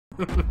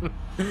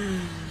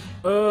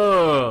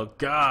Oh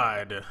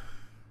God.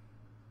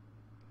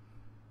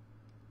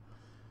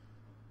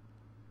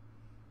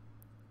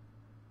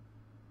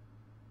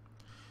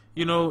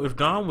 You know, if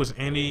Dom was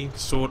any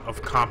sort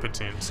of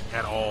competent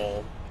at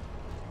all,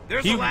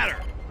 there's a ladder.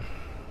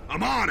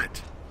 I'm on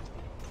it.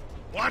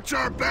 Watch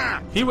our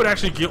back. He would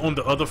actually get on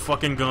the other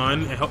fucking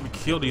gun and help me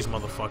kill these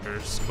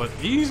motherfuckers. But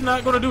he's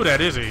not gonna do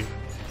that, is he?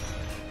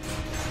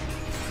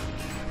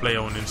 Play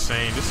on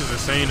insane. This is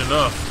insane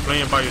enough.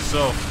 Playing by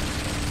yourself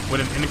with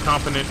an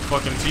incompetent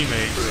fucking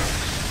teammate.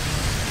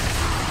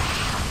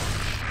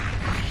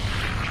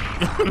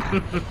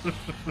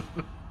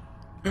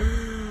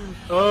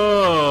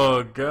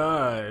 Oh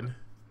God.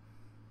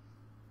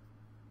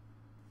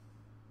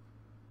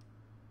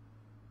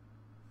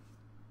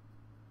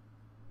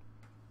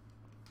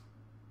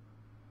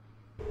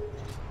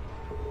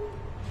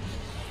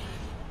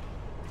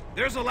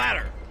 There's a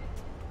ladder.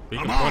 He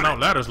can point out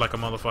ladders like a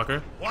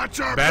motherfucker. Watch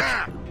our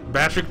back.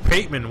 Patrick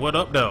Pateman, what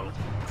up though?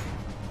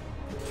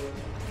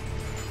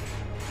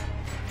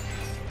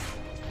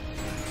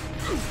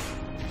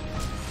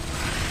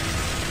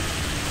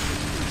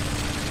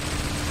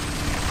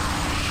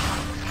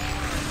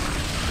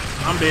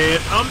 I'm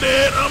dead. I'm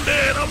dead. I'm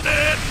dead. I'm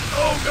dead.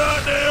 Oh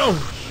goddamn.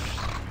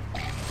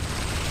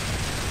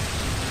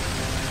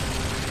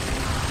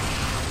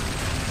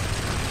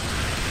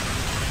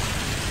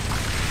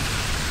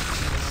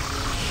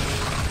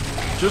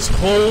 Just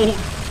hold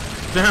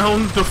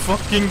down the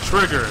fucking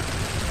trigger.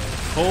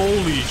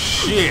 Holy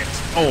shit.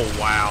 Oh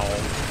wow.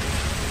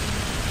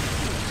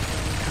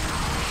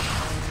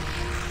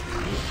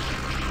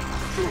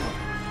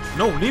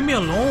 No, leave me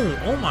alone.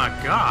 Oh my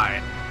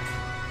God.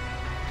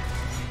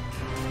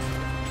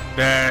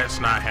 That's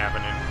not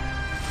happening.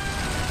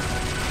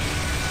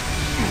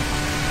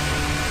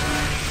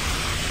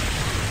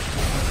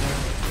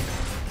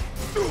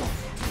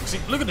 See,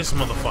 look at this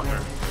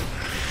motherfucker.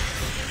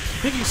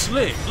 Piggy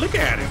Slick. Look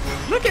at him.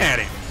 Look at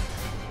him.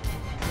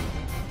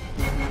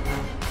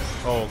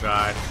 Oh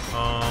God.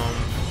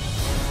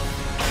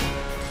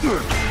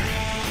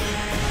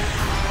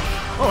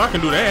 Oh, I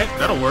can do that.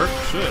 That'll work.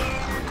 Shit.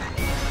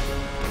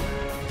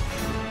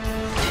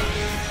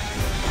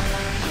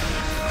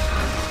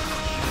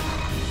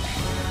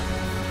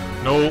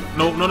 No,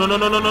 no, no, no, no,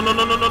 no, no, no, no,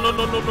 no, no, no, no,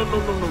 no, no, no,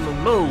 no, no, no,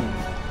 no.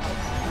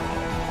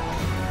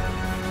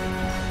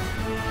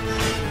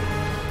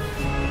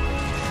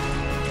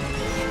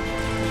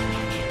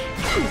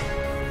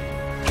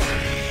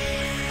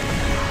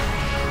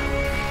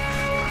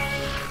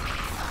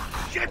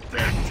 Get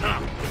that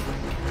top.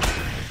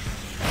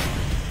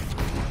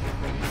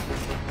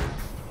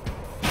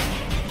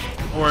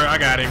 Or I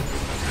got him.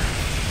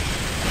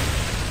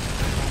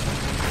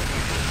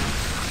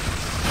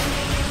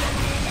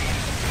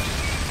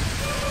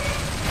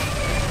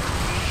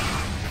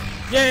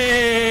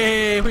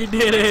 Yay! We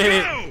did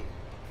it!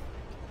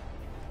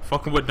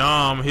 Fucking with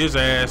Dom, his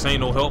ass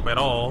ain't no help at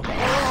all.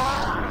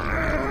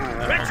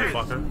 That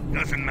motherfucker.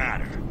 Doesn't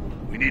matter.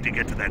 We need to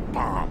get to that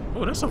bomb.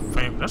 Oh, that's a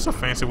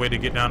fancy way to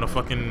get down the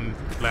fucking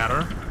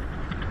ladder.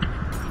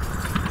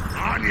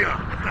 Anya,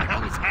 what the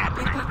hell is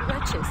happening? Big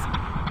wretches.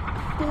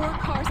 4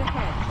 cars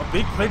ahead. A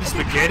big plate of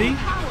spaghetti?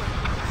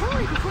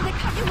 Hurry before they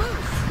cut you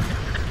loose.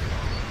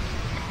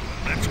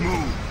 Let's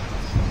move.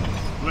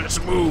 Let's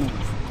move.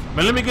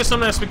 Man, let me get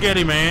some of that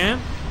spaghetti,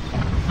 man.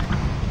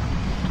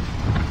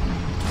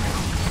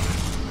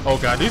 Oh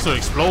God, these are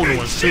exploding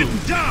ones too.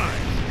 Die.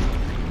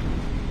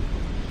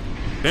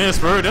 Damn,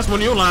 Spur, that's one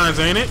of your lines,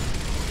 ain't it?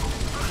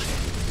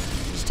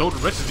 Just told the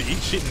wretches to eat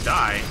shit and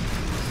die.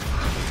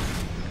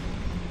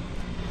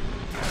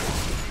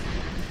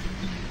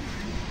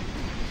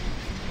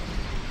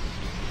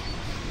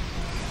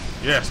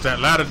 Yes, that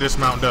ladder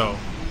dismount though.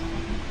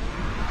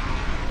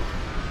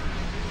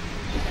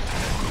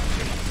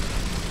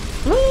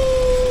 Woo!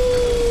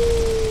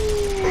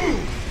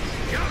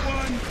 Got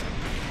one.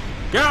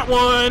 Got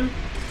one.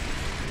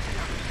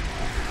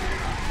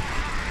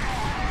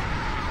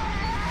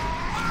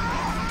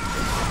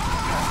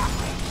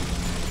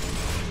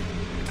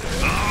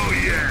 Oh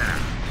yeah.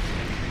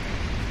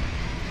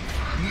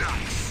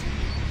 Nice.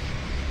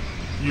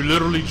 You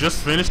literally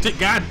just finished it?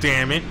 God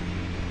damn it.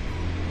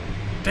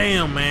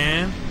 Damn,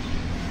 man.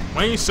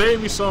 Why ain't you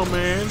save me some,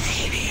 man?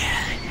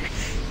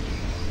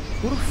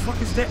 Who the fuck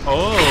is that?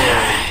 Oh.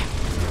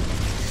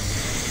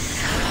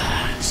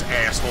 This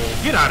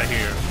asshole. Get out of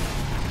here.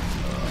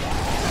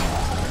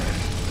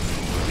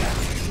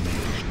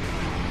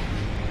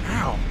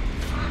 Ow.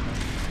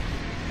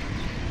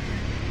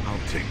 I'll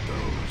take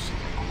those.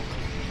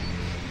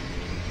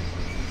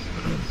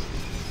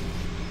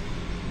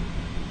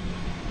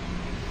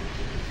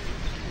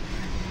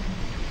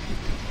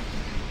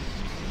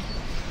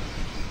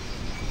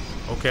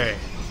 Okay.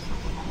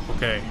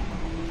 Okay.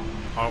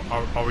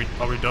 Are we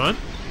done?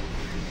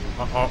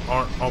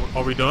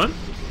 Are we done?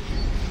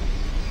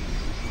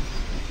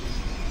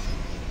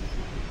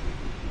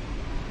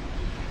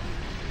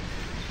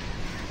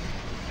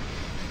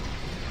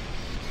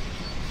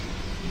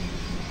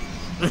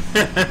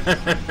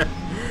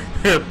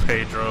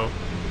 Pedro.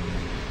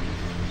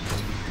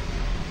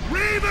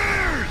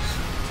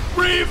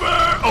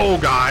 Reaver! Oh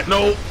god,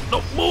 no,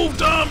 no, move,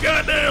 Tom,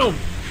 goddamn!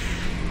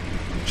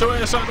 Get your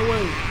ass out the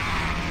way.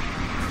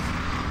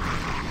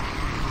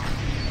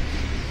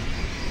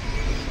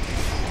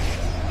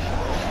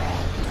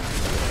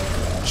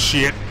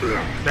 Shit,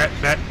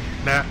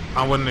 that,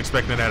 I wasn't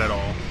expecting that at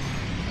all.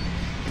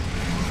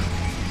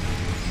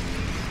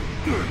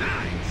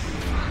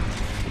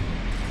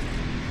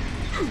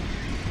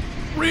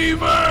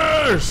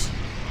 Reavers!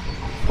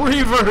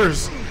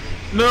 Reavers!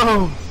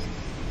 No!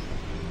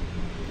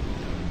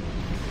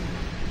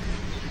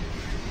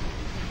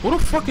 What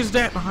the fuck is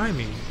that behind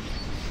me?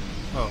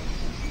 Oh.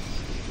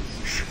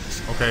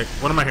 Okay,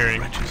 what am I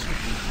hearing?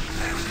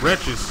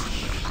 Wretches.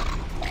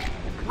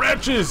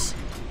 Wretches!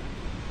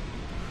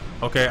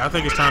 Okay, I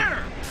think it's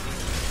time.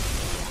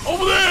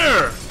 Over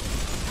there!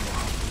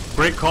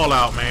 Great call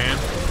out, man.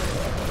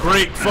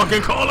 Great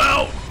fucking call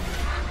out!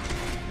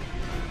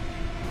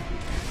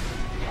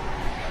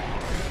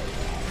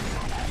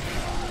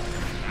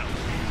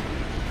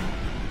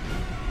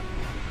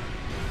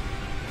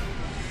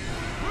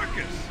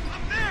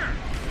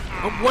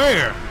 Up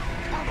where?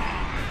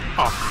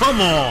 Oh, come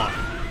on.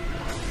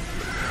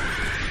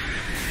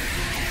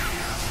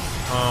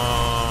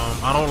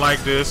 I don't like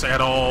this at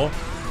all.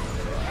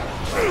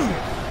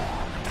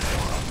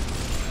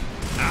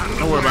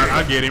 Don't worry about it.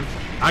 I get him.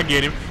 I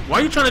get him.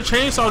 Why are you trying to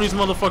chainsaw these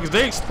motherfuckers?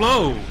 They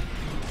explode.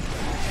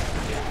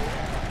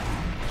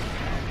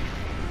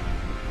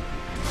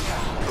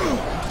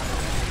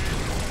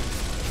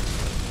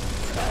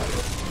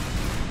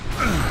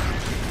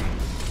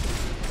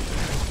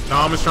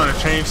 Dom is trying to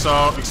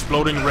chainsaw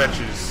exploding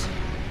wretches.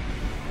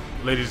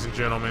 Ladies and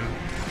gentlemen.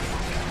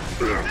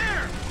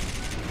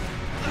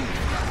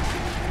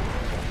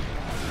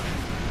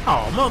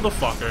 Oh,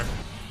 motherfucker.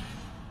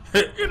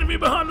 Enemy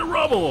behind the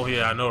rubble.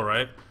 Yeah, I know,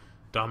 right?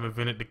 Dom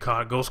invented the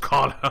ghost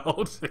call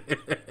out.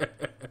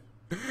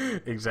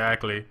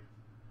 Exactly.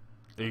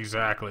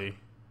 Exactly.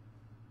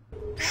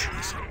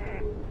 Listen.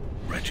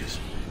 Wretches.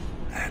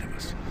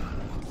 Animus.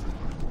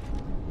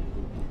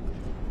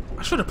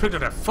 I should have picked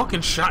up that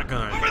fucking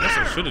shotgun. That's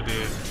what I should have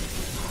did.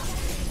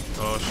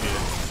 Oh shit.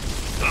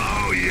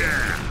 Oh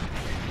yeah.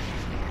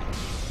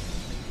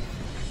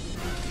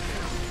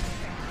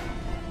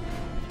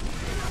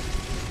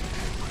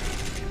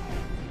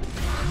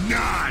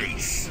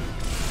 Nice.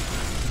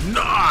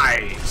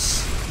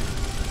 Nice.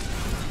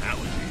 That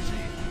was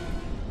easy.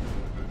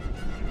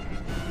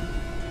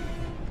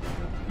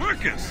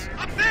 Marcus,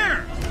 up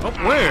there. Up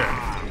where?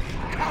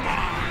 Come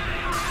on.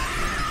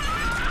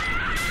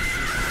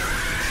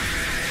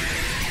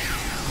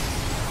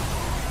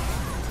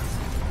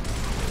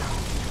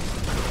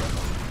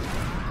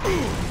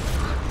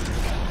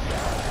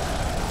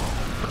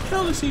 What the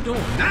hell is he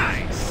doing?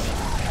 Nice.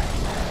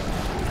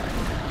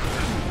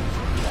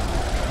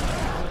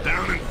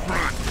 Down in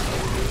front.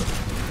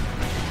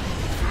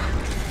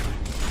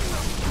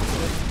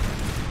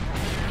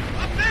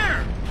 Up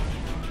there.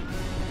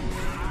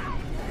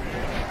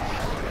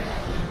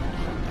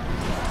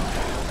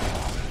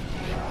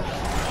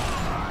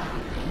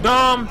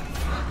 Dom,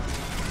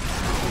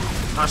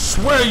 I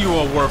swear you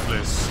are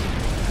worthless.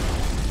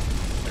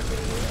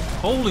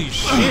 Holy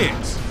shit.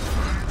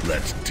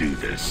 Let's do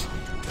this.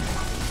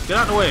 Get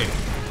out the way.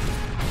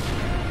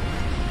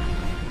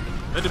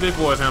 Let the big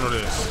boys handle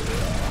this.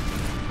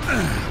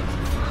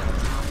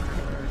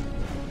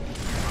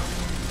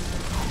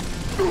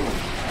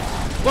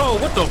 Whoa,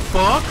 what the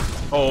fuck?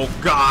 Oh,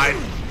 God.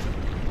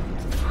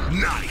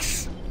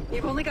 Nice.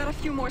 You've only got a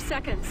few more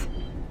seconds.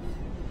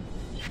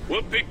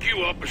 We'll pick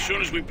you up as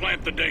soon as we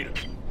plant the data.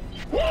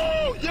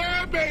 Whoa,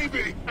 yeah,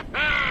 baby.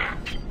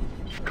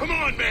 Come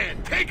on,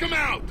 man. Take him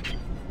out.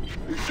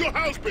 It's your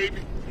house,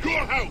 baby.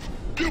 Your house.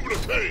 Give it a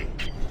pay.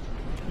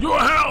 Your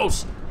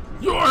house!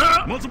 Your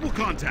house! Multiple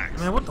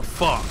contacts. Man, what the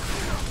fuck?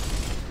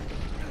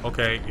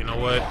 Okay, you know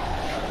what?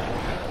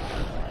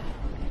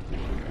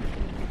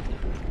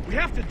 We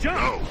have to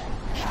jump.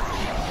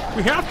 No.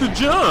 We have to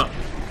jump!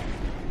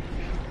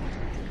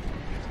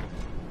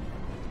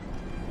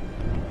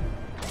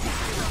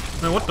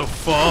 Man, what the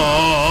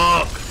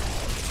fuck?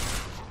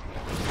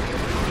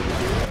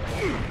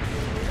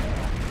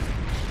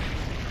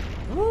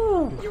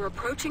 Woo! You're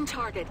approaching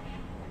target.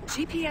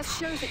 GPS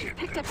shows that you've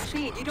picked up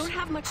speed. You don't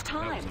have much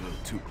time. That was a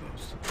little too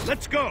close.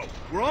 Let's go.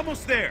 We're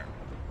almost there.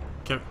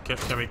 Can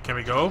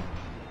we go?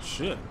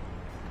 Shit.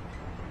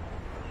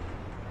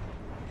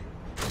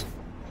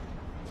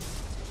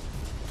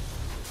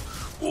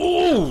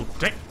 Ooh!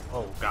 Dang.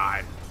 Oh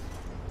God.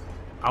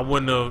 That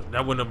wouldn't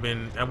have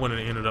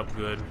ended up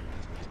good.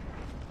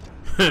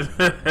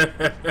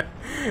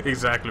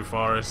 Exactly,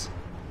 Forrest.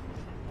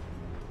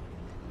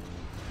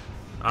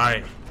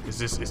 Alright. Is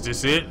this it?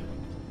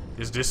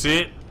 Is this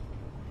it?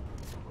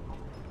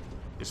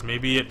 This may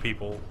be it,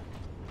 people.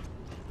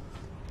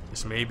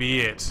 This may be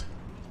it.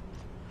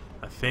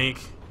 I think.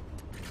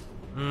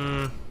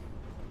 Yeah.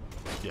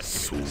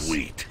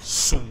 Sweet.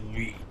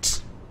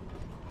 Sweet.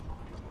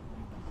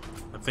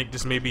 I think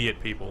this may be it,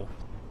 people.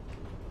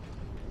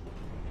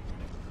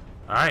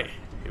 Alright,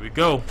 here we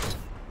go.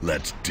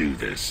 Let's do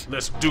this.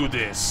 Let's do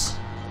this.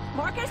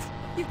 Marcus,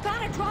 you've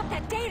got to drop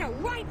that data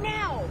right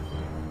now!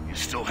 You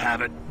still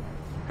have it?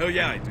 Hell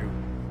yeah, I do.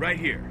 Right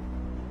here.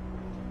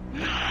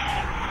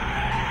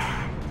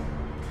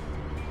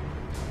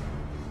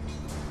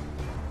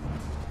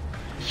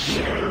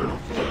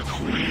 Serve the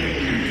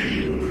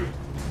Queen.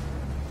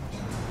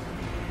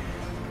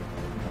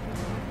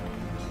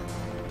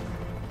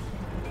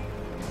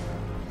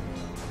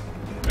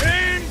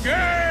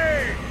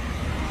 Engage!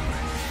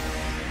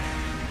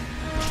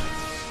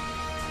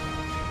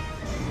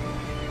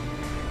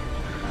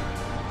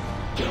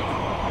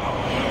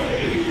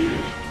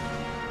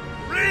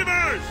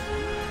 Reavers!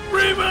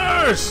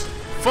 Reavers!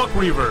 Fuck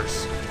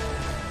Reavers.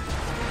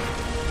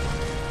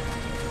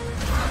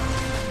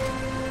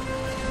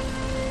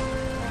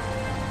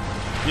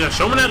 Yeah,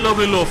 show me that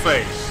lovely little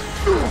face.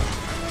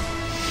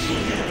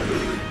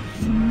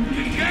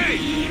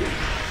 Engage!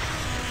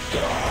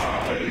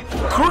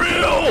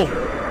 Krill!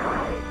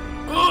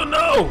 Oh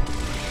no!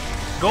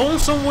 Go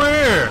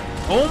somewhere!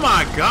 Oh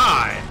my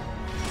god!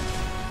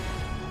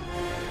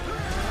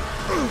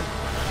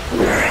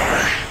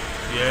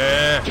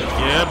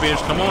 Yeah,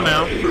 bitch, come on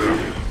now.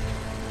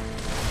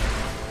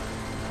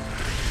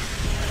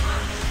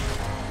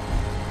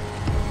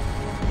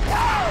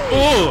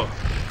 Oh!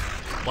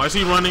 Why is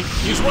he running?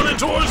 He's running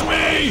towards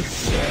me!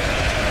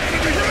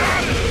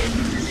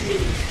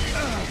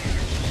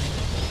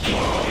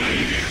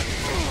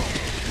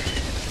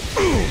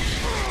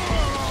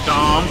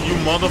 Dom, you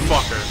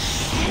motherfucker.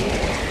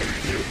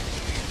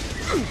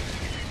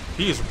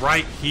 He is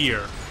right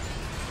here.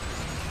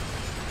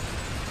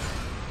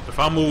 If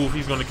I move,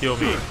 he's gonna kill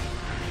me.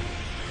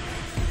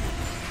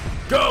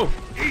 Go!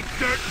 Eat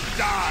dirt and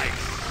die.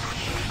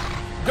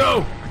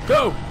 Go!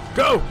 Go!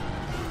 Go!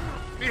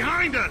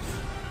 Behind us.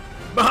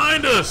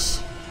 Behind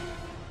us!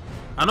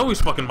 I know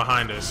he's fucking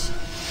behind us.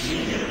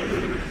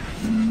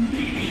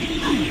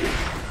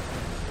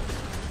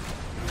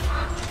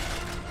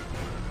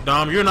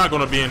 Dom, you're not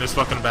gonna be in this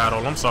fucking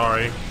battle. I'm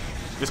sorry.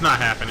 It's not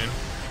happening.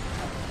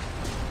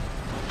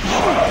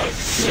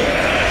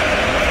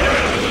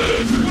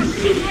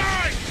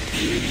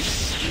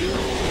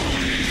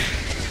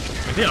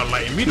 And they are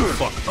lighting me the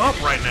fuck up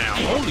right now.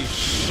 Holy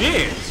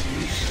shit!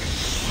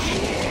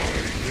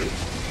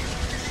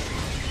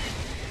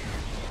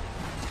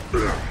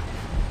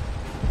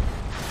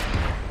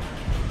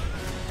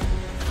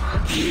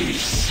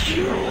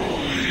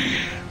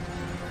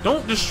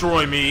 Don't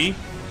destroy me.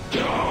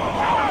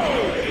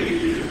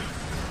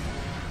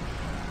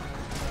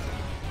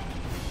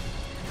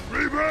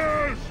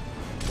 Reavers.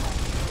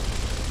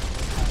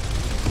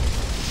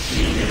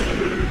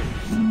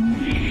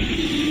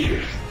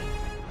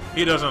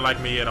 He doesn't like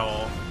me at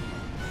all.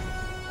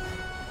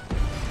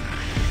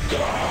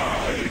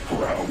 Die,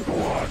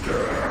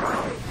 groundwater.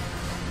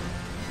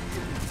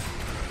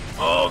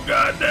 Oh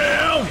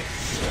goddamn!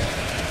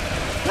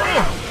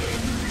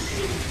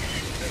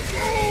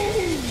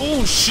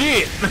 Oh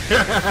shit!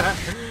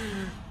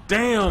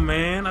 Damn,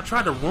 man! I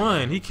tried to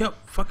run. He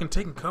kept fucking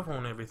taking cover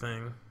on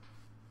everything.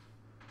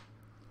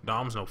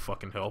 Dom's no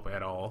fucking help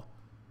at all,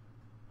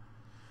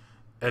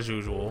 as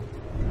usual.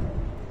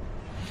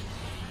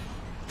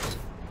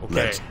 Okay.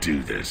 Let's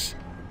do this.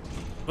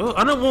 Oh,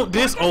 I don't want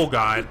this. Oh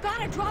god. You've got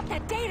to drop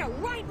that data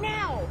right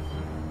now!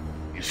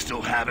 You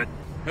still have it?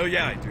 Hell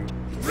yeah, I do.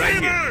 Right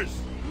here. Reavers!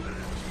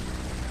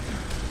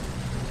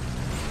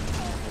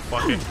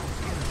 Fuck it.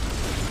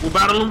 We'll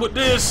battle him with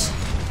this.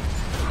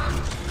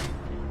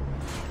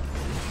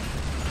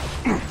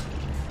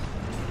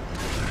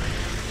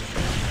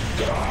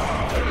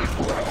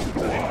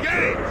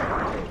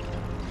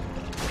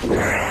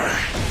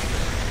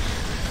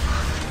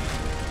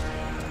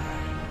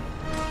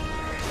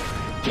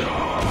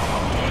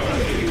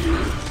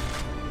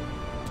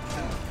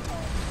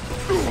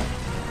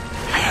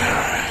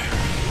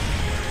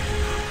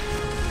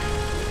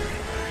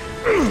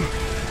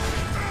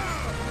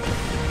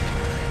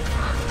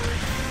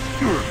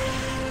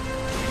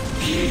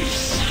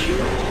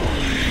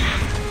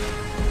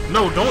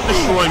 No, don't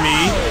destroy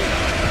me.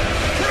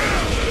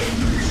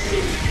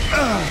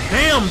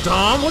 Damn,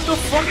 Dom, what the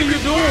fuck are you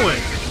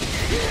doing?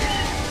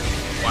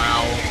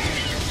 Wow.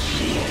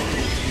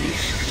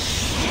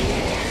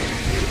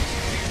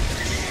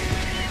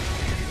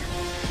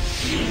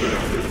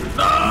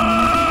 No!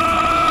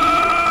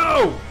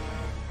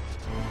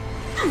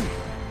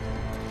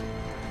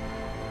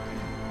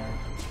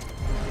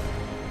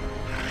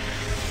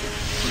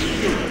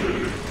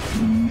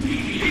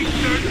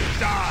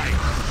 Die.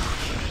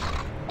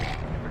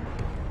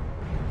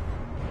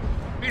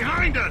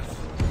 Behind us.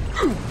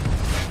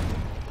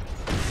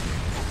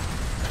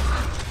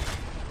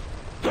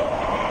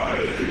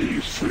 Die,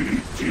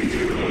 sweet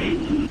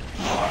dear.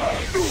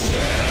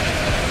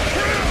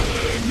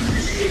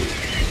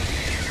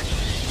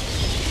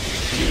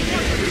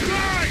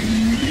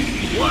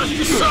 Watch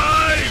the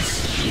sides!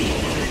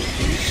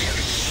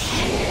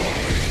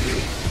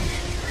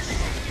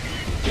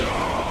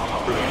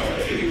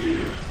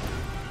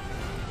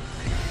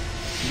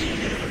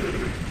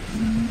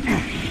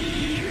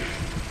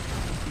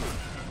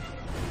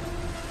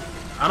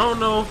 I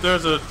don't know if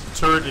there's a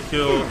turret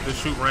to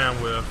shoot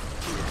Ram with.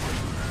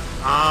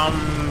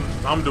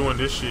 I'm doing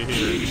this shit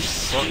here.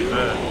 Fuck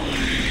that.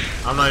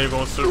 I'm not even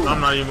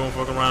gonna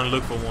fuck around and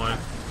look for one.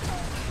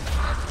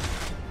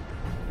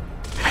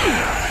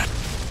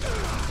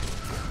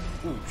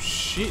 Ooh,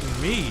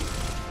 shitting me.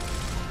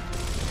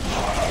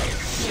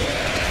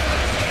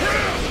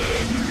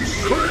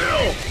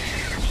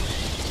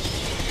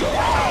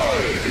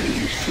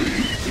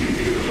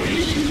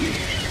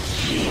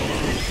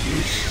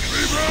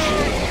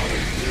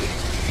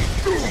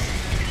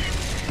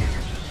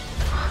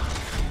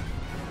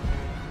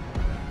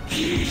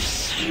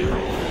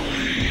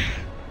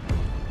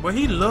 But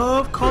he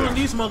loved calling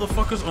these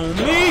motherfuckers on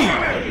me.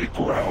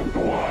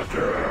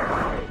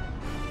 Groundwater.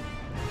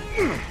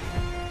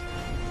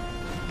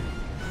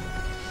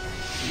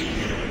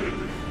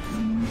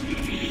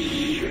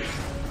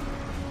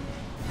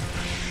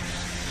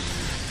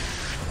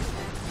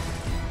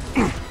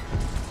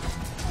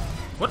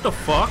 What the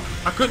fuck?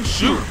 I couldn't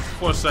shoot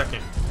for a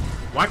second.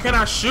 Why can't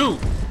I shoot?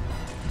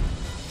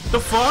 The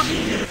fuck?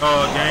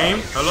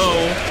 Game.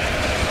 Hello.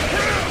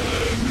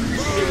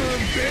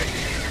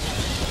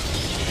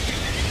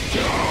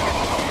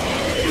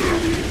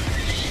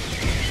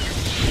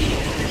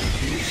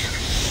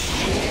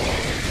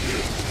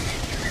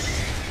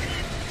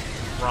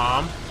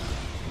 RAAM.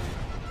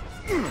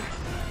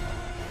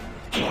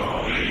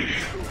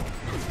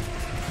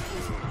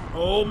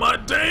 Oh my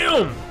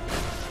damn!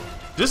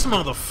 This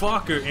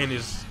motherfucker and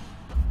his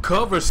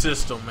cover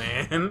system,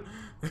 man.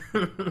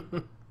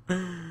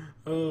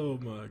 Oh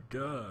my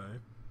god.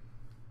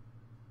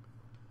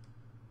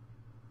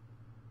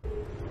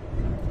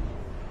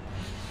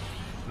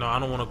 No, I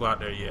don't want to go out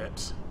there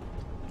yet.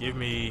 Give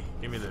me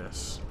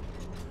this.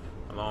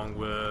 Along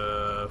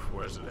with,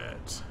 where's it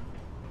at?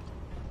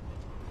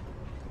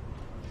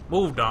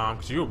 Move, Dom,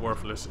 because you're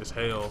worthless as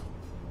hell.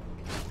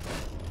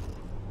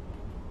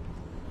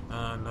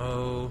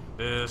 No,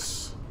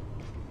 this.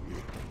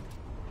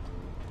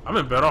 I've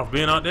been better off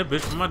being out there,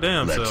 bitch, for my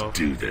damn self. Let's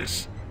do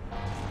this.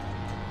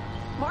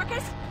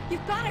 Marcus,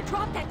 you've got to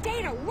drop that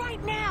data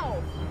right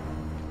now.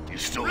 You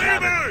still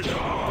haven't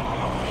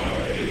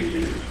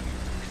died.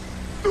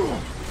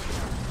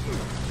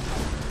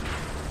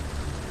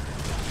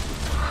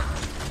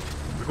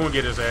 We're gonna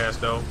get his ass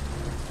though.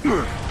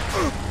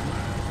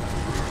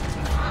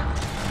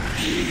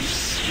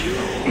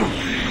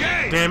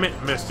 Damn it,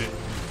 missed it.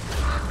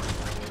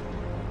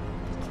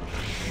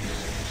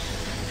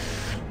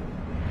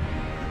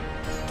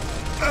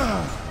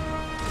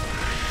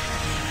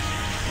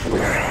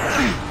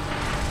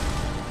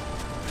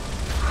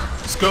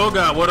 Skull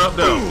God, what up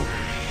though?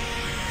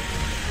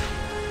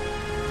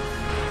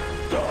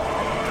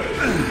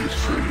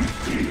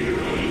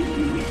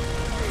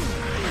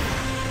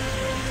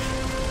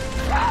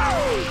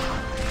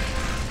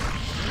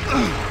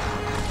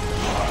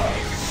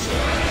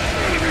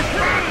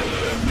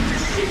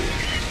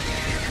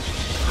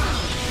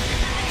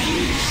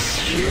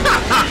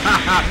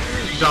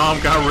 Dom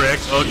got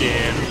wrecked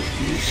again.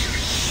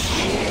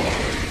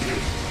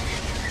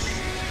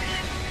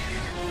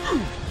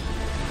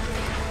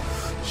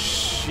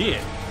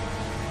 Shit.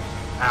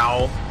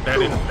 Ow. That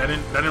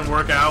didn't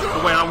work out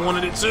the way I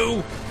wanted it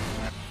to.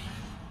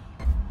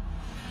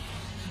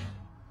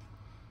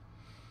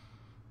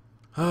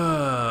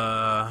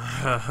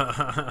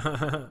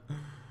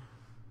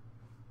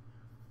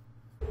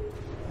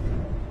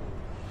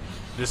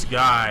 This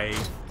guy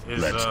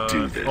is Let's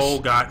do this. Oh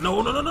god.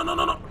 No.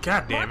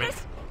 God damn it.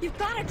 Marcus, you've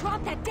got to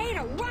drop that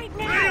data right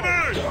now.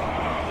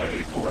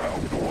 Die,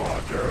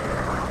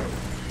 groundwater.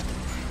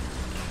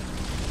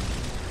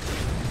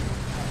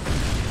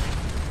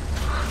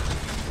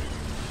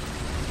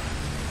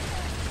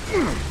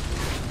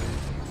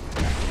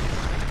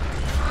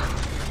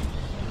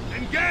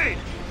 Engage!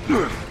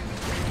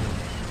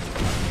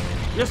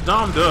 Yes,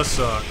 Dom does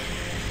suck.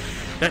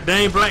 That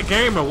dang black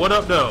gamer, what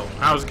up though?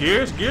 How's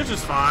Gears? Gears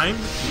is fine.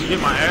 You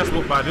get my ass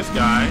whooped by this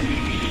guy,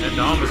 and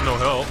Dom is no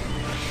help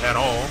at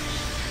all.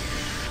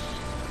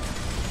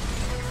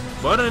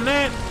 But other than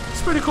that,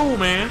 it's pretty cool,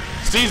 man.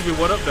 Steesby,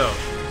 what up though?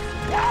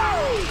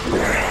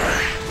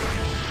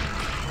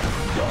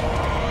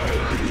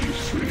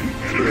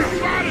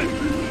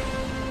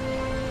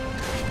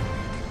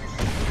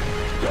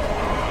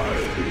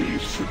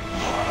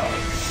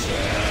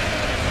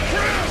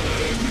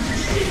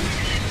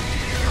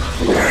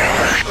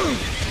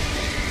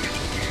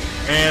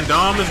 And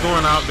Dom is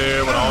going out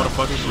there with all the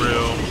fucking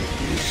drill,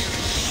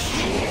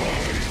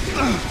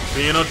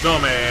 being a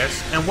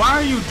dumbass. And why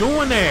are you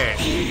doing that?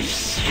 Dom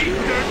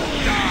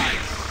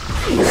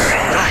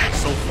is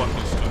so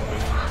fucking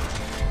stupid.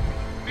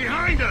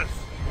 Behind us!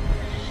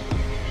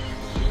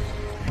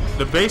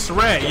 The base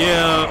rat,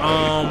 yeah,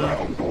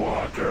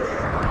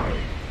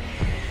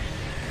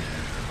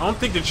 I don't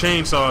think the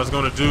chainsaw is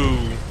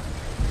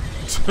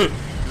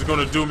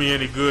gonna do me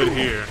any good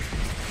here.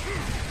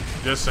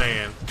 Just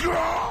saying.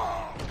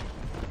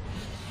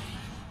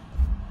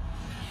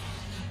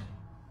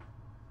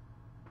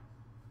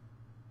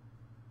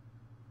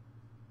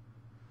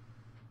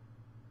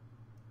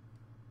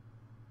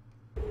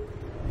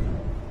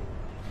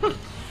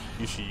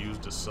 You should use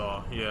the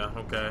saw. Yeah,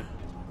 okay.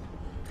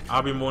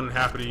 I'll be more than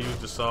happy to use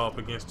the saw up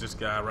against this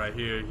guy right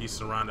here. He's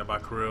surrounded by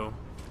krill.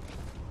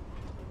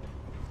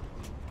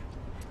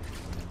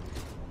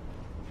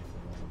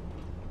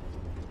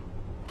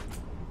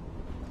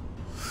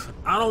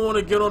 I don't want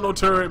to get on no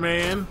turret,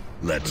 man.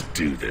 Let's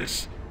do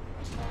this.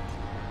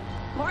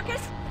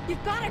 Marcus,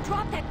 you've got to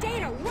drop that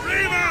data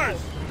right now.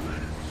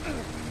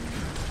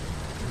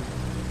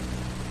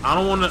 I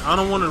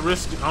don't want to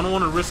risk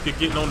it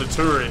getting on the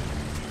turret.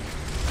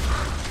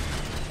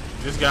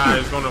 This guy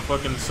is gonna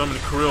fucking summon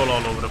krill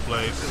all over the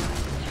place.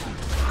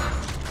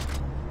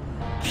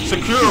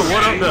 Secure,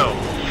 what up though?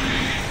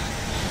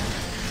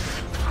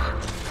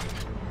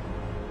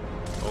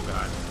 Oh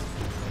god.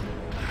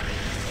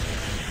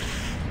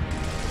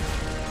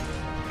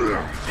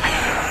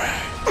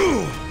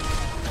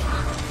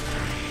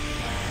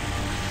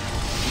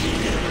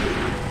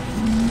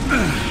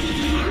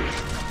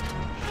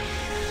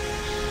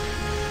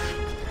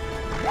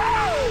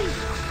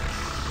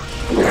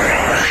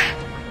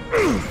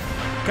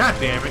 God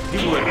damn it, he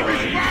wouldn't.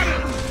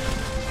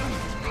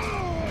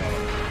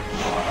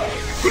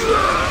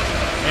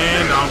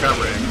 And Dom got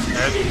wrecked.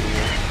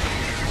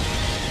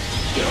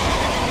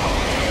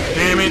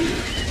 Damn it.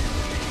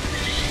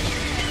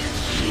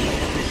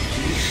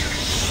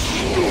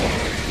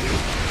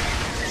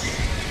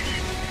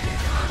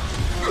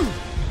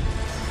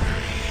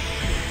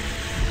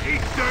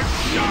 Eat dirt,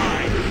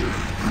 die!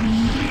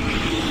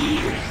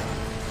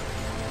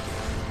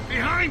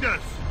 Behind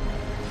us!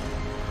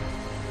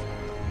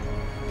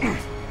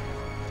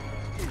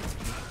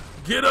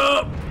 Get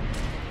up!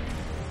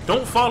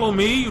 Don't follow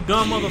me, you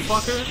dumb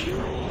motherfucker!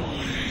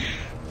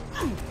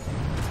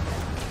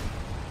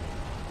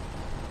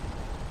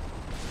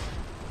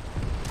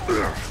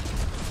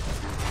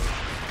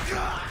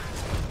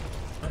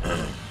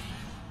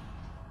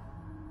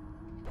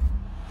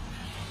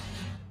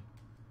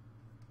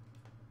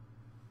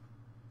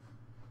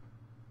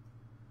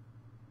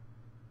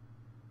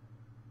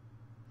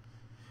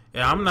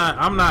 Yeah, I'm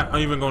not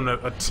even gonna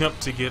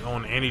attempt to get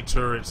on any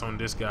turrets on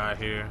this guy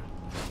here.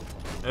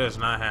 That's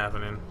not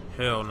happening.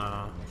 Hell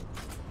nah.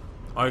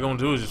 All you're gonna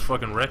do is just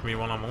fucking wreck me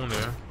while I'm on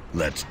there.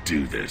 Let's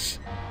do this.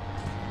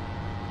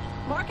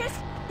 Marcus,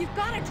 you've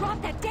got to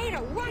drop that data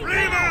right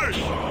now.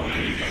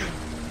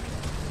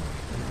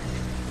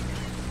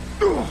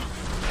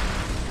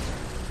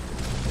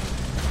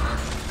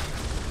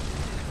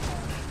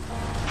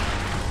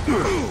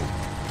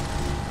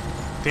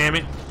 Damn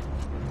it.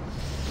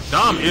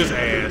 Dom is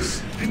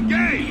ass.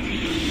 Engage!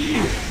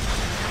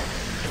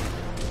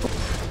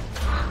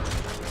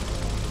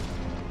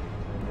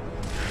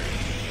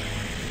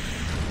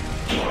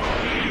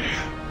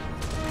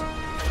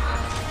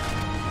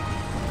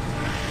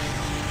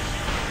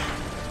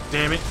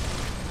 Damn it. I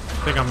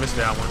think I missed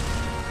that one.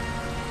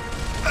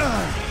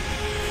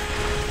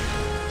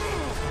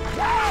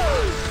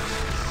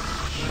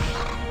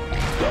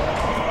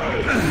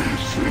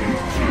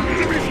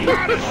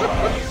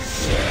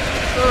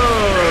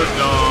 Oh,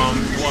 Dom,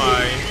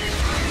 why?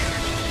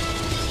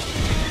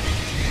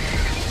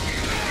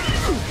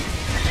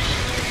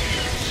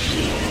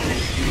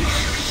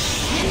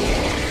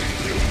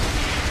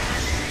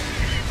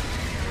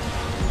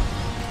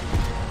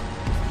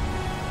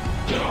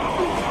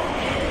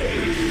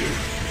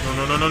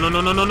 No, no, no,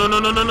 no, no, no, no, no,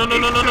 no, no, no,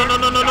 no, no, no, no,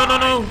 no, no, no, no,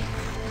 no.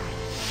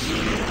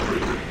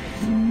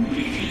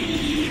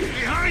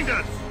 Behind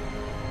us!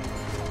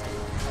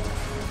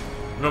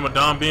 Remember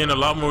Dom being a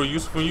lot more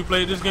useful when you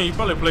played this game? You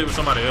probably played with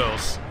somebody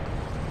else.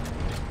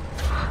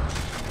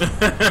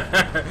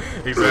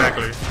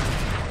 Exactly.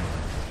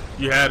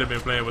 You had to been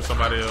playing with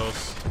somebody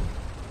else.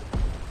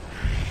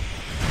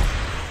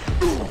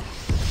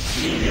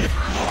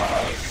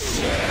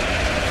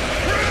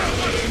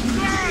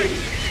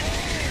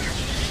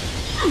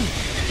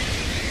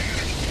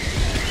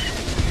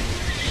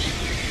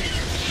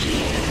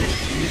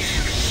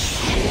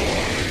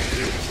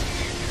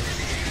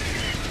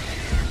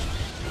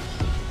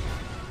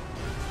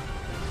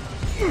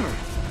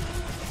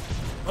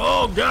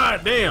 Oh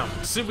god damn!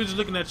 Simply just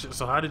looking at you.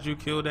 So how did you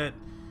kill that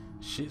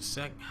shit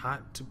sack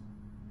hot to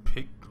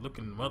pick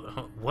looking mother?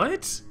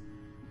 What?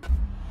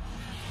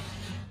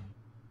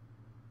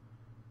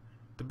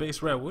 The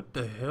base rat? What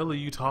the hell are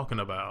you talking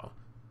about?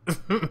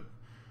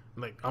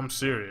 Like, I'm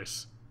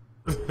serious.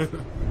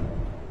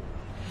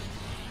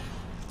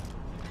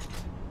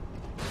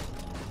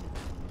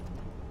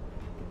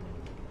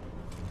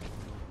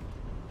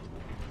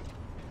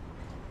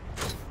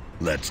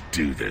 Let's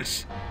do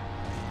this.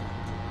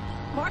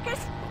 Marcus,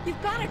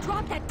 you've got to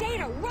drop that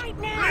data right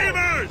now.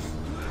 Neighbors!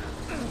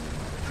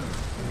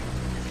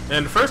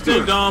 And the first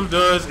thing Dom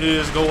does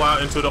is go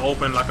out into the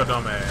open like a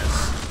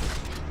dumbass.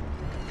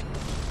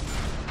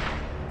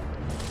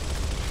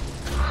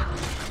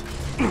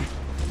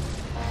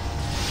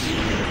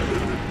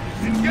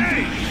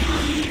 Engage!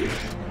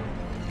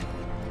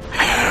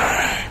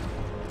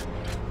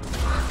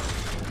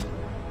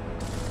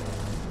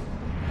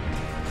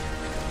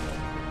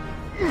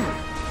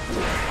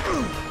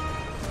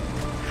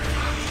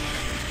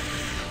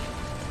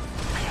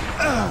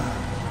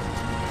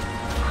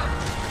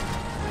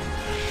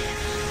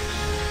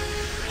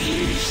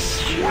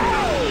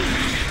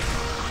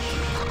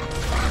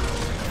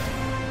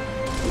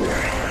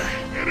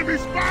 Enemy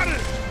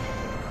spotted!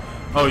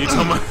 Oh, you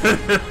talking about?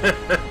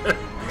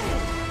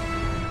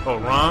 Oh,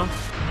 Ron?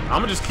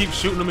 I'ma just keep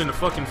shooting him in the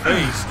fucking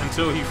face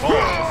until he falls.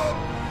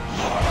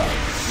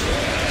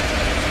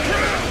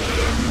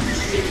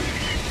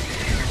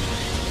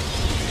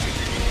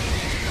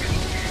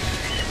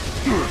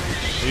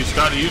 Hey,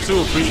 Scotty, you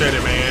too. Appreciate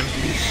it, man.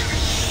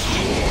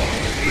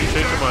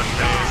 Appreciate so much,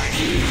 man.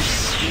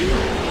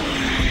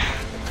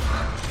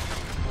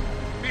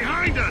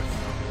 Behind us!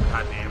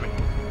 God damn it.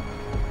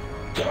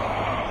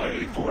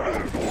 Die,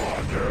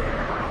 Grandwater!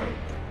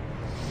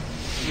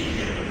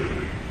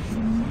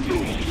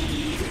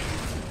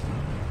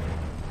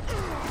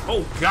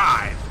 Oh,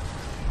 God.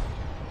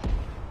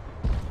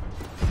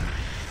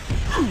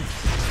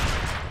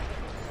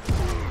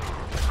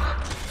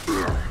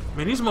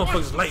 Man, these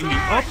motherfuckers lighting me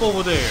up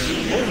over there.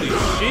 Holy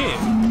shit.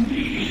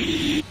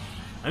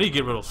 I need to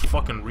get rid of those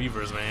fucking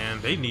Reavers, man.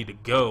 They need to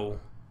go.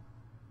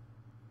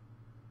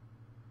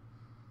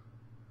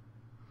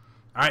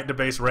 Alright, the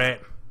base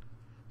rat.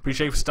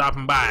 Appreciate you for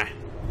stopping by.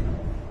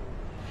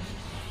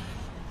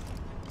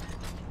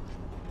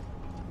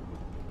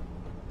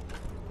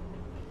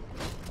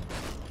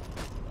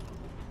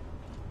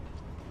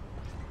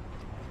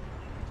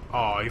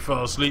 Oh, you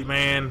fell asleep,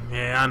 man?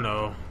 Yeah, I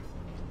know.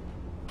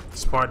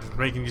 This part is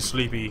making you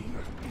sleepy.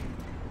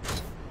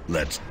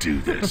 Let's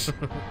do this.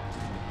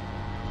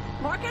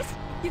 Marcus,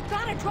 you've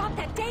got to drop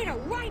that data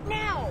right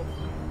now.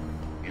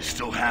 You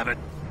still have it?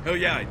 Hell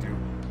yeah, I do.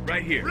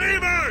 Right here.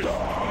 Reavers!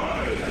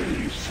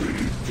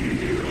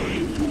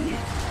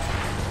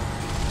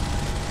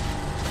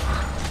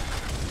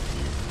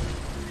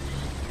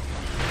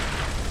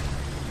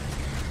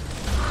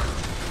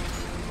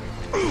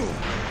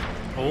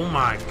 Oh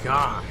my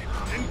God.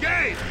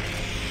 Engage!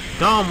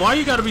 Dom, why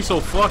you gotta be so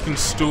fucking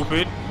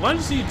stupid? What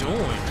is he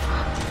doing?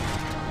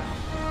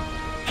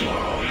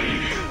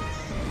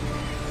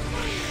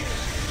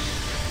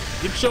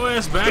 Get your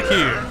ass back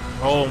here.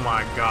 Oh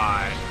my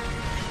God.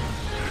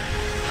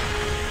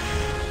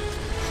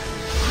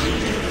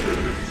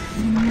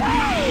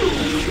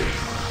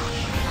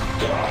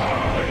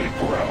 Die,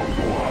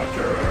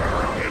 Groundwater!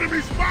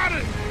 Enemy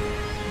spotted!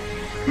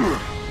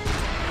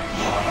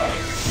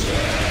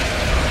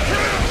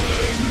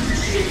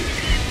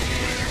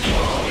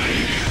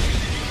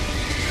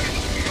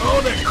 Oh,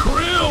 that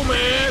krill,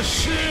 man.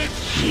 Shit.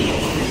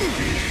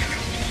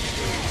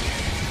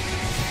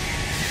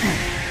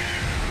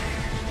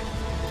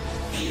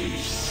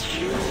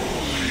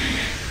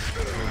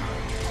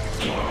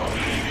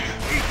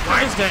 Why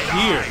is that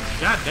here?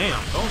 God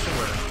damn. Go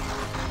somewhere.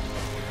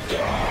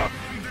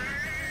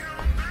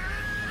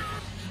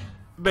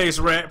 Base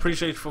Rat,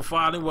 appreciate you for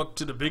following. Welcome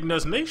to the Big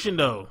Nuts Nation,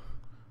 though.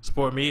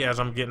 Support me as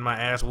I'm getting my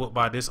ass whooped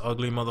by this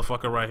ugly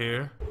motherfucker right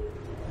here.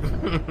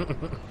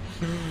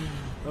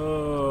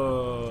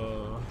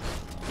 Oh,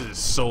 this is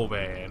so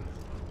bad.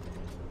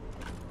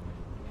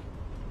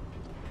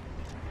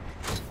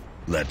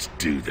 Let's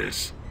do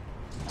this.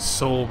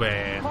 So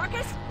bad.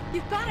 Marcus,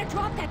 you've got to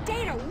drop that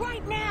data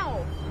right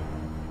now.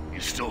 You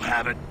still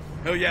have it?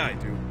 Hell yeah, I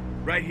do.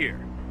 Right here.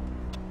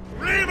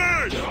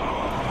 Reavers!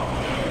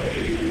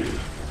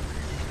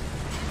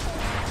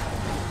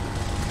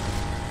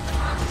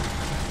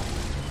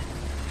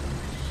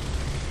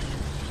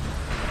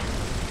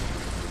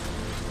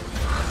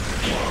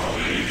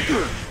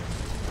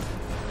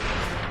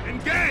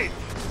 Engage!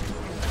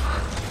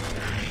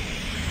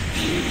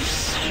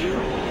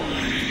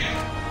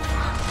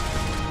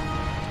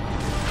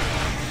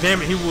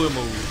 Damn it, he would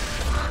move.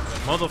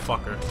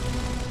 Motherfucker.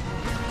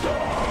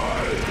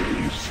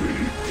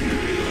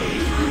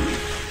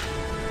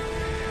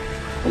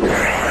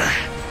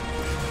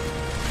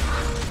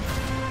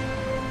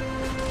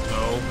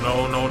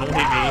 No, don't hit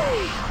me.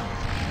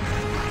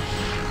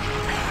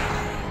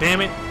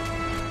 Damn it.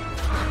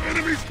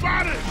 Enemy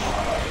spotted!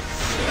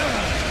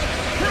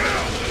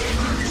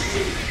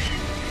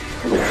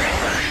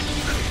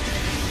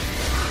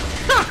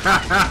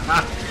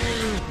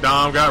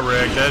 Dom got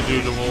wrecked as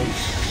usual.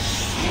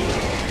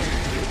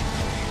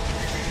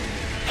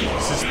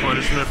 This is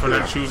punishment for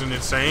not choosing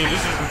insane.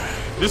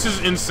 This is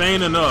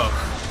insane enough.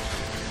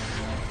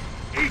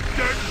 Eat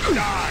dirt and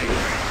die!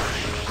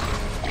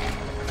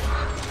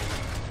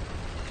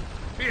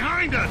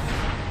 Behind us!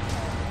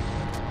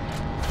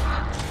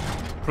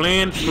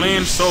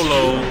 Playing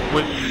solo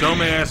with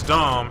dumbass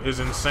Dom is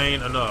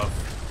insane enough.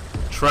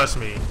 Trust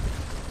me.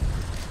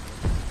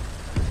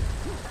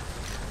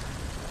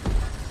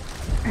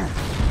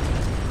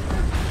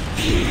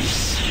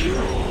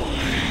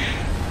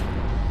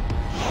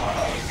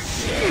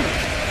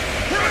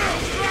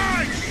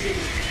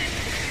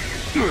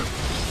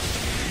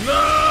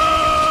 No!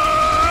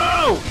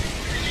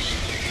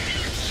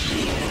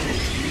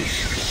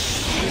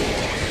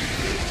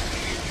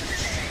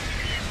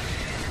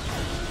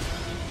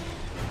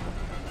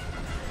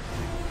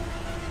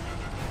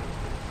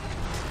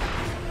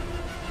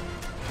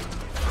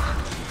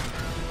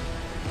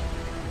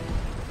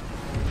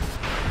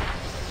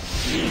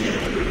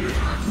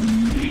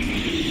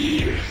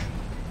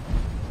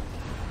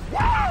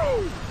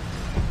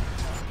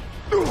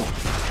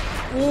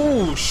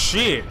 Ooh,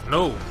 shit.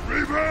 No.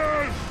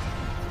 Reavers!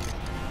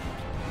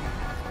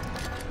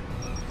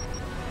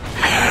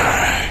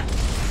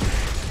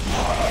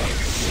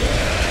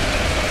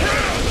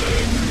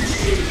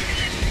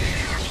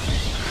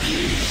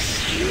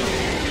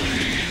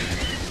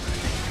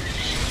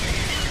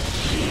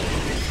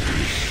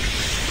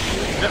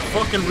 That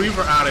fucking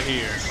Reaver out of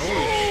here.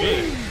 Holy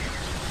shit.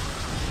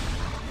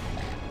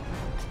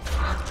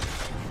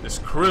 This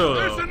Krill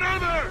There's though.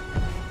 another!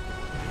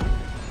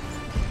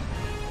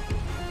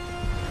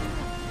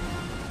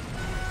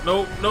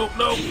 No, no,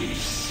 no.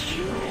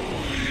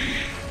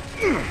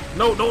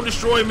 No, don't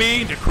destroy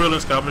me. The Krill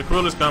is coming. The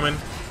Krill is coming.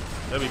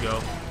 There we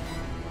go.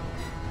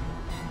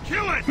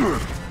 Kill it!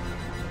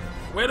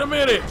 Wait a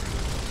minute.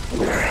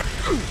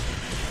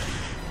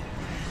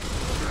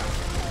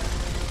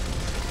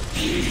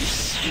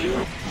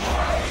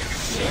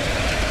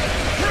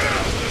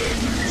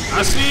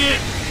 I see it.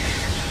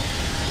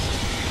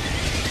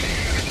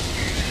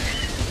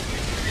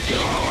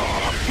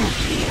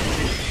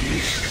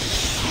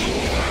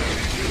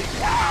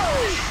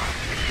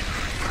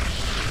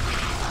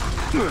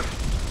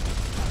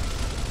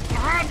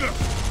 Behind us!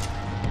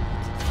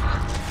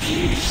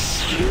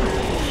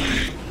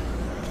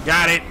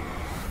 Got it.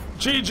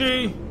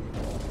 GG.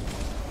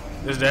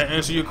 Does that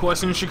answer your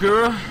question,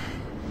 Shakira?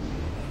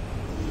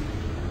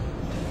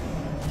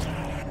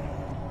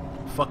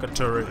 Fuck a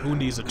turret. Who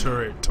needs a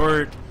turret?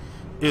 Turret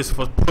is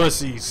for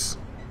pussies.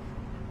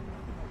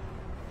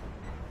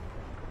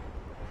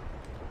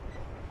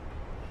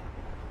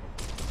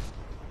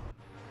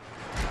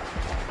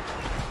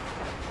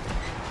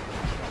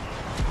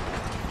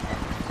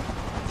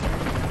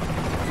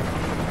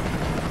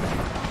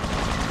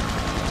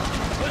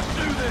 Let's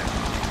do this!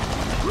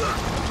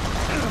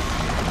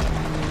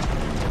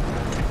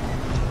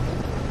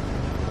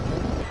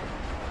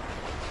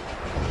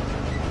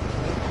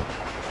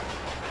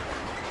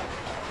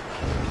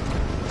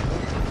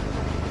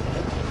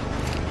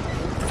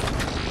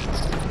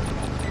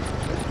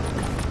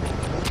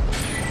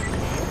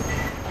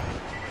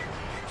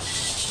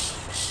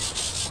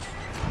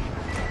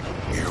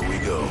 Here we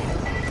go.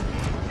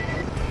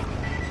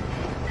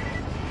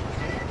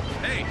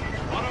 Hey,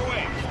 on our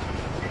way.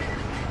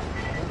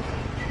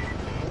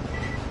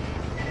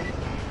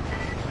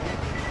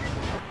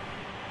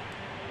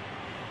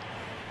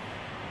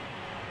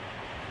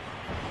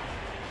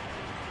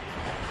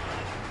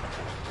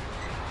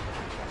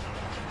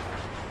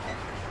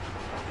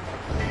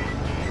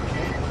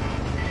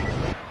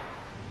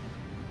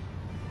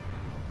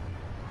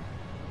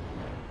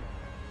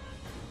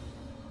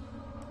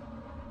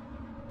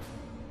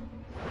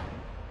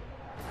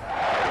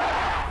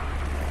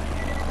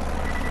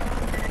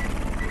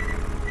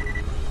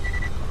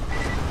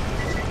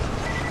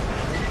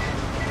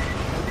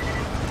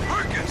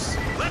 Marcus,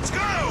 let's go!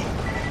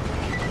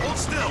 Hold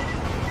still.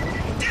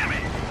 Damn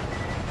it!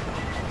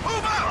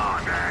 Move out! Come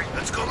on, man.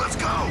 Let's go, let's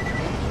go!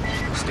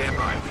 Stand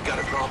by, we got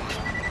a problem.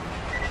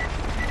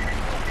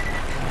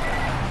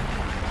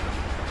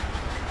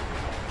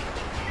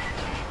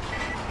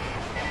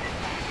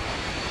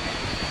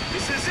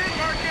 This is it,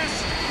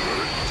 Marcus!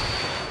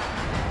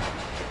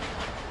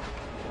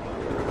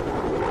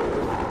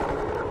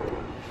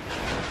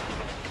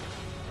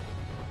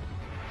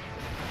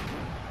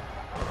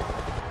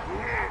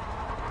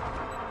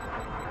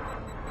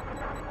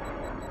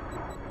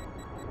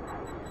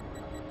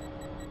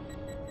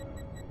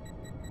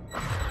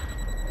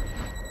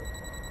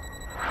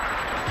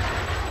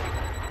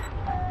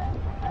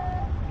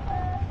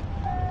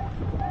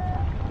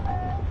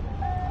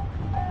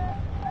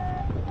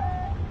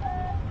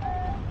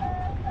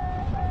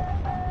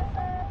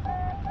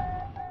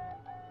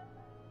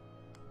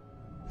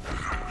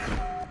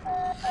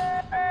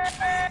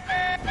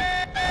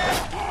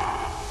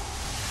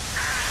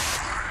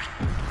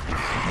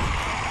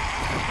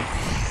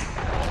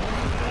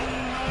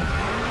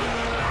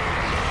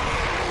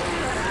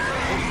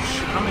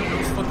 How many of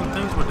those fucking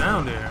things were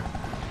down there?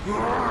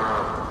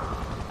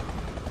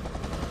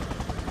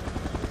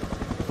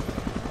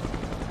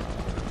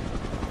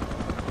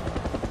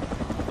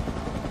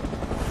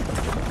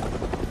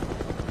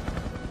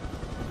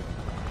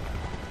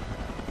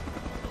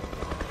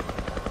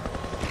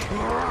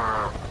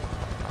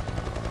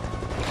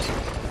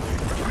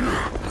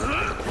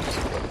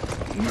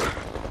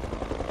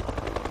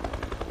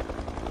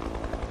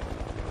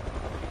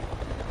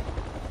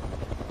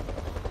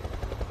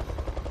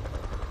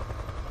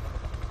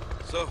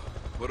 So,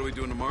 what are we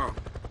doing tomorrow?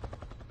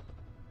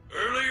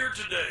 Earlier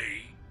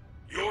today,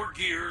 your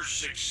gear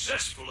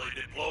successfully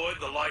deployed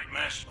the light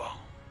mass bomb.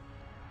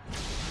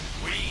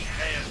 We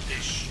have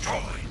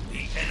destroyed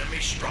the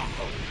enemy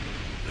stronghold.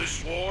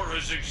 This war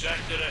has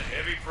exacted a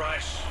heavy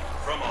price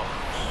from all of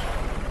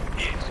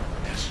us. It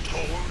has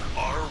torn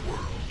our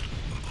world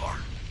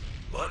apart.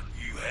 But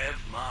you have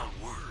my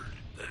word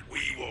that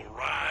we will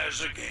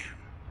rise again.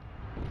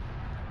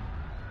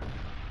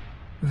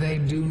 They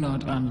do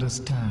not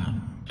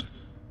understand.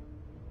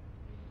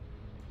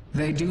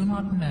 They do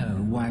not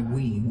know why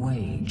we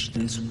wage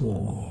this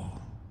war.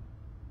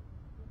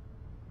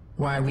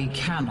 Why we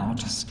cannot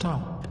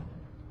stop.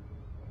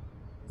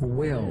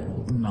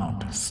 Will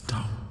not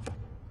stop.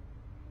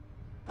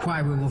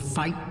 Why we will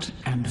fight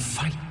and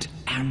fight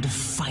and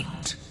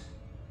fight.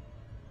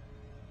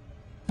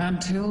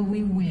 Until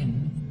we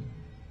win.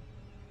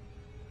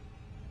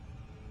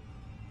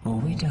 Or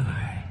we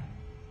die.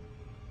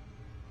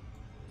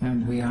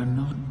 And we are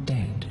not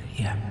dead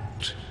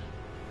yet.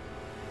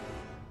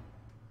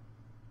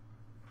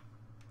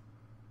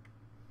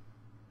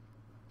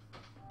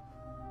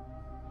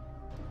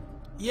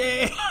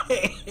 Yay!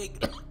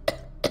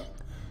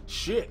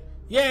 Shit!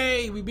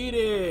 Yay! We beat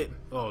it!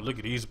 Oh, look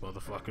at these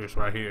motherfuckers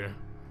right here.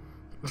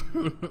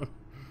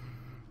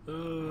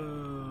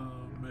 Oh,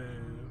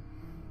 man.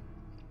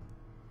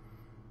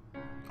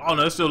 Oh,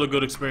 no, it's still a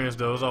good experience,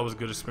 though. It's always a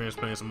good experience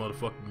playing some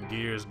motherfucking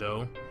Gears,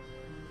 though.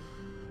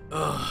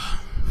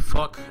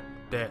 Fuck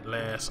that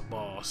last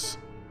boss.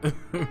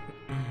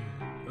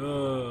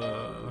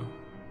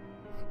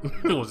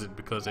 Was it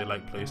because they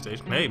like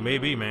PlayStation? Hey,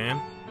 maybe,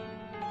 man.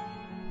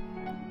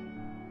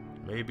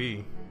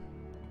 Maybe.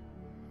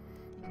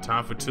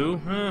 Time for 2?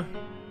 Huh?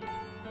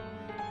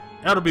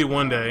 That'll be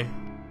one day.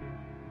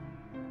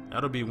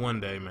 That'll be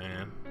one day,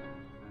 man.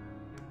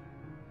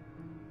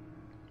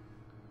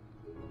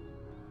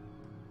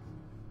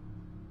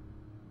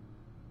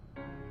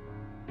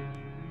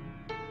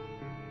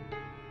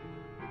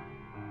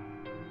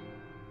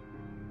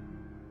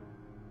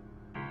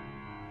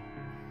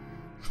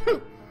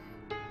 Look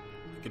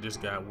at this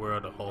guy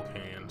wear the Hulk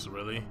hands,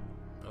 really?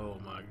 Oh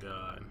my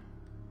god.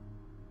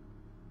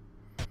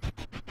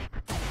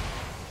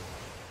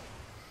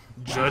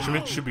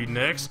 Judgment should be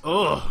next.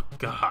 Oh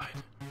god.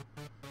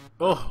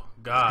 Oh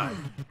god.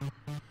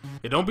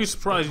 Hey, don't be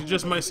surprised, you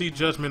just might see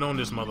Judgment on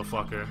this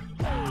motherfucker.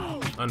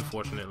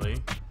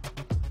 Unfortunately.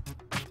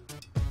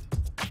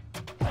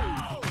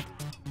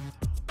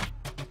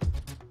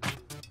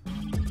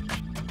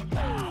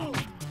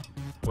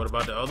 What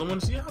about the other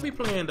ones? Yeah, I'll be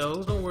playing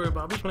those. Don't worry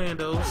about it. I'll be playing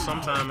those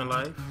sometime in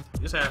life.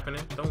 It's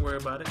happening. Don't worry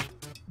about it.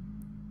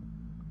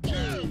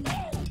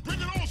 Bring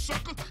it on,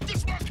 sucker.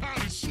 This my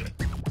kind of shit.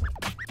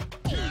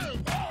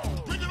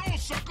 Bring it on,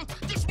 sucker.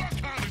 This my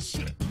kind of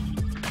shit.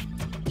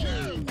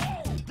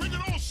 Bring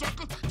it on,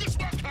 sucker. This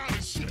my kind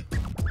of shit.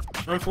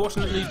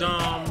 Unfortunately,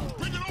 Dom,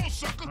 Bring it on,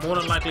 sucker. more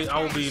than likely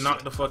I will be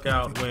knocked the fuck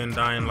out when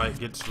Dying Light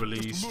gets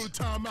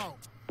released.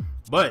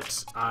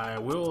 But I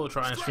will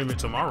try and stream it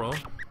tomorrow.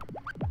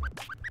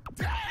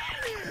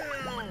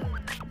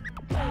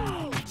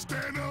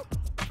 Stand up.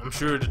 I'm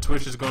sure the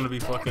Twitch is going to be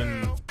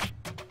fucking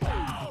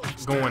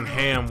going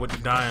ham with the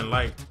Dying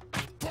Light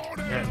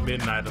at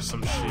midnight or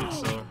some shit.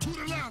 So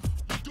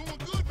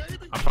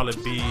I'll probably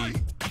be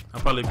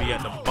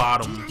at the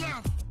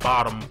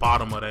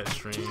bottom of that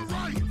stream.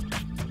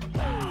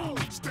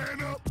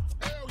 Stand up.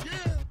 Hell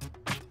yeah.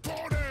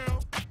 Fall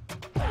down.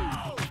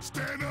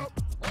 Stand up.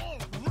 All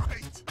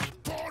right.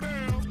 Fall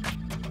down.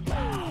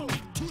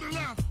 To the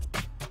left.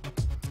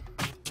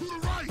 To the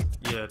right.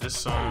 Yeah, this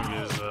song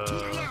is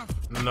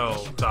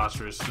no,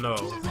 Tostress, no,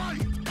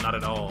 not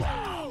at all.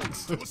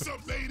 What's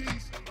up,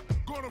 ladies?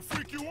 Gonna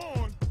freak you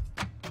on.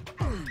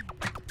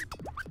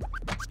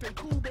 Stay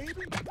cool,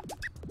 baby.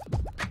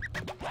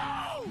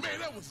 Man,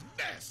 that was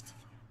nasty.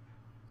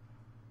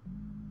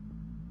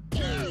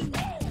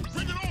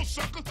 Bring it on,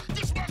 sucker.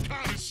 This my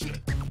kind of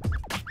shit.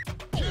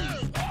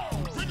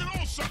 Bring it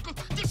on, sucker.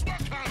 This my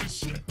kind of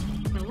shit.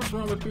 Man, what's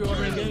wrong with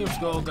pre-ordering games,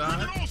 Skull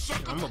God?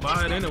 I'm gonna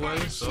buy it anyway,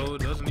 so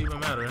it doesn't even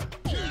matter.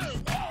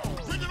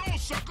 Bring it on,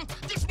 sucker.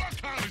 This my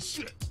kind of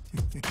shit.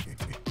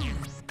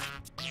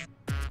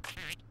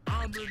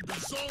 I'm in the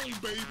zone,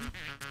 baby.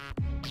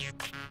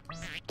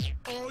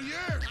 Oh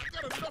yeah, I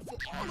got enough for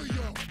all of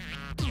y'all.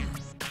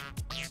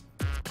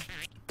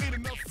 Ain't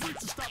enough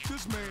freaks to stop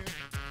this man.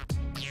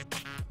 Here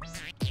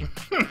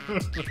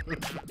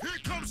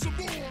comes some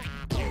more.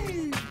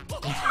 Boom.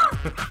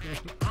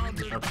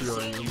 I'm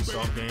pre-ordering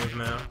Ubisoft games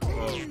now.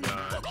 Oh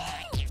god.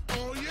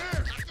 Oh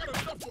yeah, I got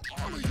enough for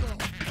all of y'all.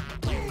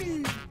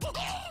 Boom.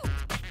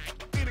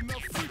 Ain't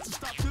enough freaks to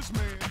stop this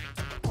man.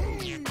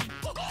 Boom.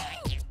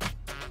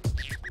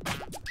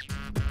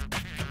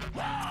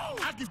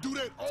 I can do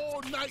that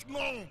all night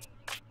long.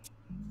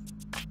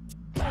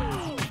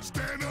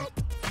 Stand up.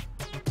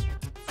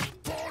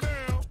 Fall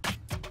down.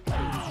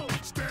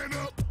 Stand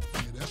up.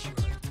 Yeah, that's right.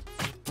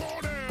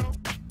 Fall down.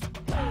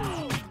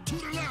 To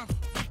the left.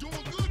 You're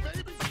doing good,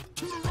 baby.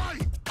 To the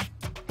right.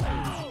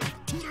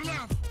 To the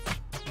left.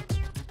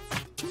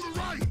 To the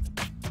right.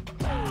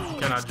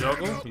 Can I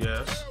juggle?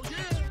 Yes. Hell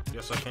yeah.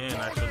 Yes, I can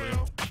actually.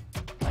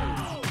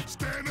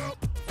 Stand up.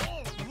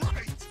 All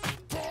right.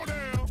 Fall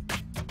down.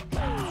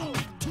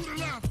 To the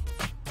left.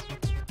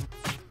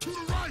 To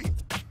the right.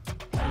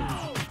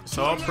 It's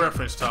all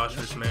preference,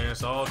 Tostress, man.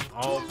 It's all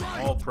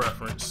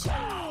preference.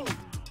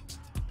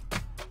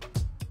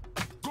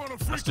 Gonna I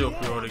freak still you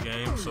pre-order on.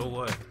 games, so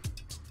what?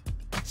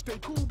 Stay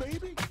cool,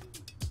 baby.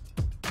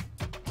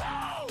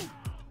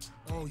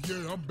 Oh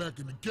yeah, I'm back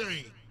in the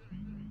game.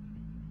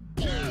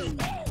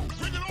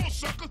 Bring it on,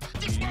 sucker.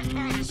 This my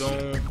kind of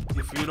shit.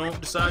 If you don't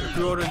decide to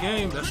pre-order a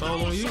game, that's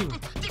all on you.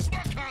 This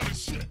my kind of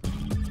shit.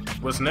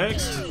 What's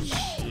next? Bring Shit,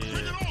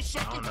 it on, I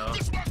sucker. don't know.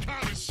 This my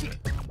kind of shit.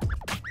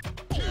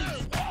 Yeah.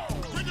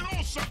 Bring it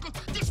on, sucker.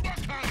 This my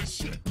kind of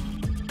shit.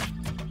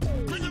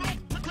 Bring it on.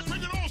 Bring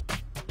it on.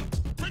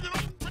 Bring it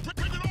on.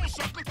 Bring it on,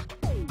 sucker.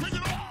 Bring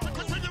it on. Bring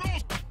it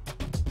on.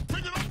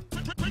 Bring it on.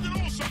 Bring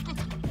it on, sucker.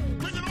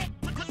 Bring it on.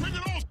 Bring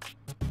it on.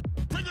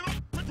 Bring it on.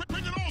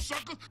 Bring it on,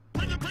 sucker.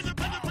 Bring it.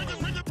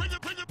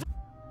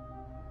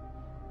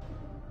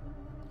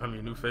 I'm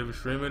your new favorite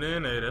streamer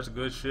then? Hey, that's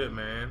good shit,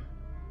 man.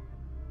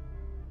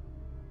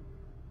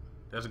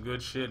 That's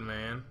good shit,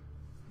 man.